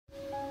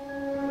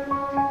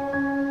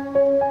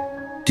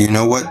Do you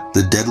know what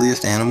the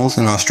deadliest animals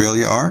in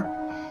Australia are?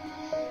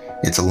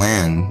 It's a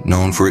land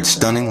known for its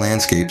stunning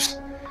landscapes,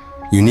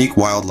 unique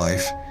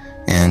wildlife,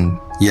 and,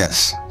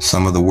 yes,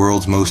 some of the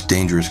world's most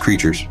dangerous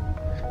creatures.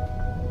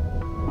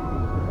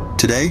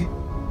 Today,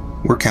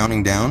 we're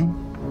counting down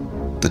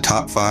the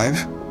top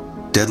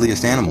 5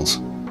 deadliest animals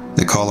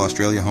that call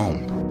Australia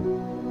home.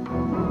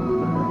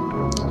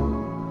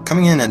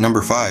 Coming in at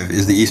number 5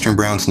 is the eastern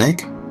brown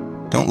snake.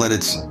 Don't let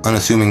its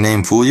unassuming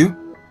name fool you.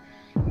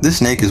 This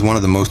snake is one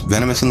of the most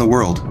venomous in the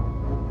world.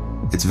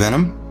 Its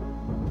venom,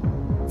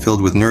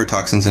 filled with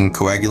neurotoxins and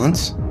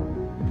coagulants,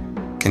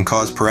 can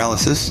cause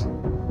paralysis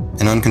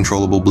and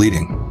uncontrollable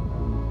bleeding.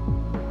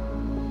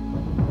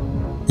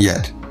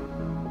 Yet,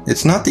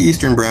 it's not the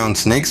eastern brown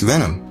snake's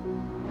venom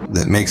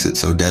that makes it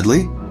so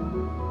deadly.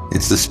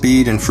 It's the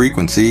speed and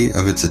frequency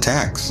of its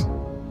attacks.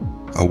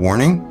 A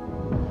warning: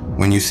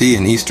 when you see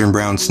an eastern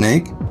brown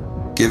snake,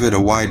 give it a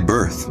wide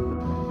berth.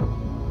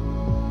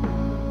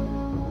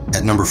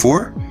 At number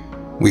 4,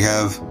 we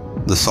have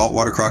the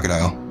saltwater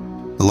crocodile,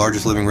 the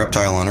largest living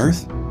reptile on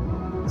Earth.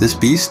 This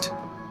beast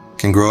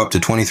can grow up to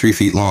 23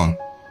 feet long.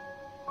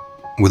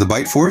 With a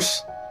bite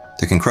force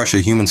that can crush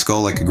a human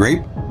skull like a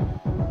grape,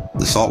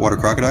 the saltwater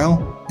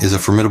crocodile is a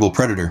formidable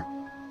predator.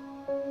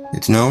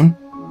 It's known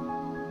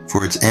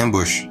for its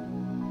ambush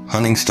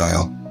hunting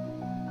style,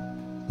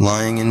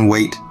 lying in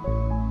wait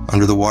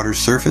under the water's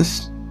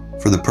surface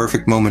for the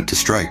perfect moment to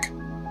strike.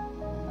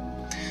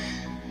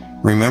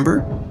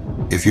 Remember,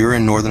 if you're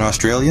in Northern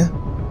Australia,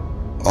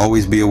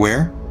 always be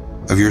aware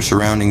of your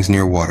surroundings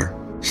near water.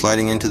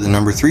 Sliding into the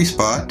number 3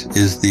 spot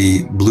is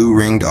the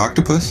blue-ringed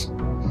octopus.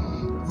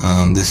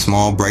 This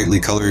small, brightly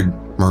colored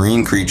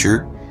marine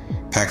creature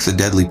packs a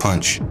deadly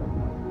punch.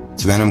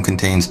 Its venom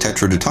contains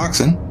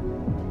tetrodotoxin,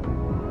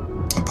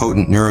 a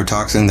potent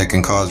neurotoxin that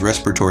can cause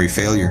respiratory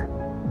failure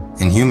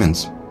in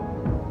humans.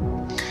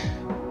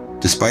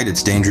 Despite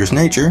its dangerous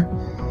nature,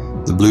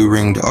 the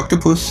blue-ringed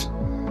octopus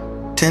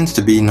tends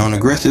to be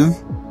non-aggressive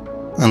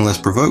unless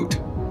provoked.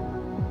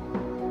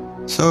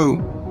 So,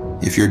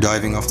 if you're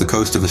diving off the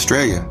coast of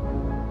Australia,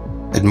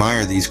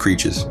 admire these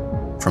creatures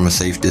from a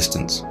safe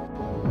distance.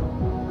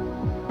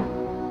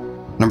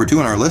 Number 2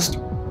 on our list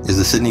is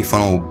the Sydney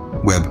funnel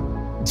web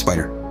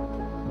spider.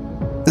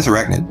 This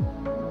arachnid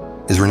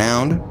is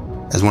renowned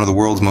as one of the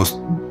world's most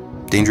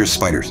dangerous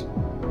spiders.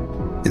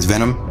 Its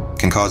venom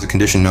can cause a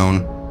condition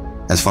known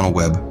as funnel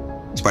web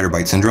spider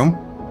bite syndrome,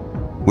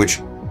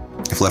 which,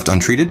 if left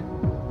untreated,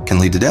 can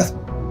lead to death.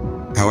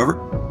 However,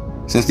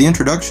 since the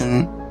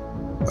introduction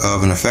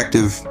of an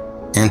effective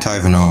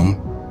anti-venom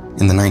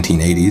in the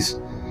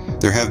 1980s,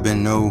 there have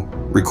been no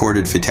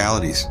recorded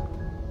fatalities.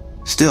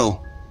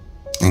 Still,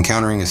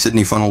 encountering a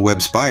Sydney funnel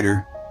web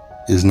spider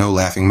is no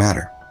laughing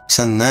matter.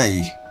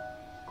 Sydney.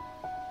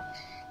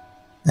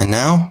 And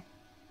now,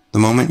 the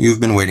moment you've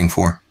been waiting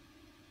for.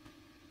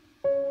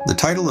 The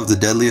title of the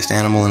deadliest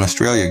animal in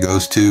Australia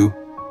goes to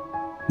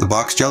the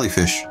box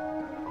jellyfish.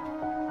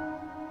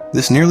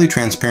 This nearly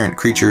transparent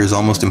creature is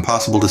almost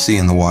impossible to see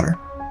in the water,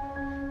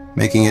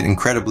 making it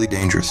incredibly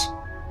dangerous.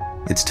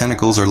 Its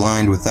tentacles are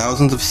lined with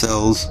thousands of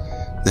cells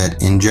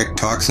that inject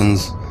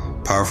toxins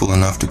powerful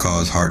enough to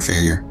cause heart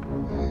failure.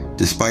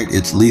 Despite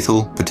its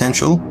lethal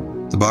potential,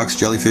 the box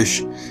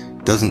jellyfish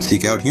doesn't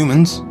seek out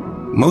humans.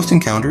 Most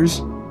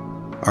encounters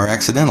are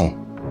accidental.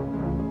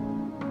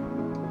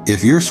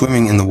 If you're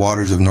swimming in the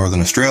waters of Northern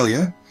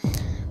Australia,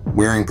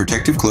 wearing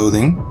protective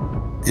clothing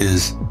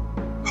is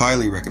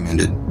highly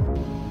recommended.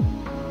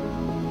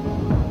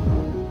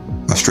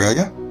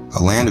 Australia,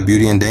 a land of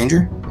beauty and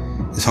danger,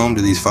 is home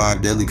to these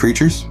 5 deadly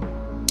creatures.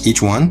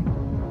 Each one,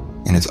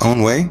 in its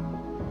own way,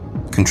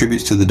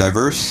 contributes to the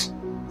diverse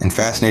and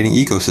fascinating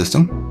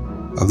ecosystem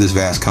of this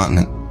vast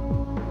continent.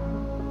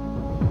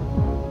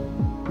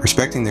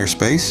 Respecting their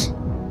space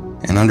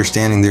and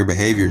understanding their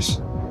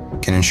behaviors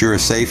can ensure a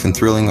safe and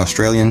thrilling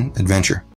Australian adventure.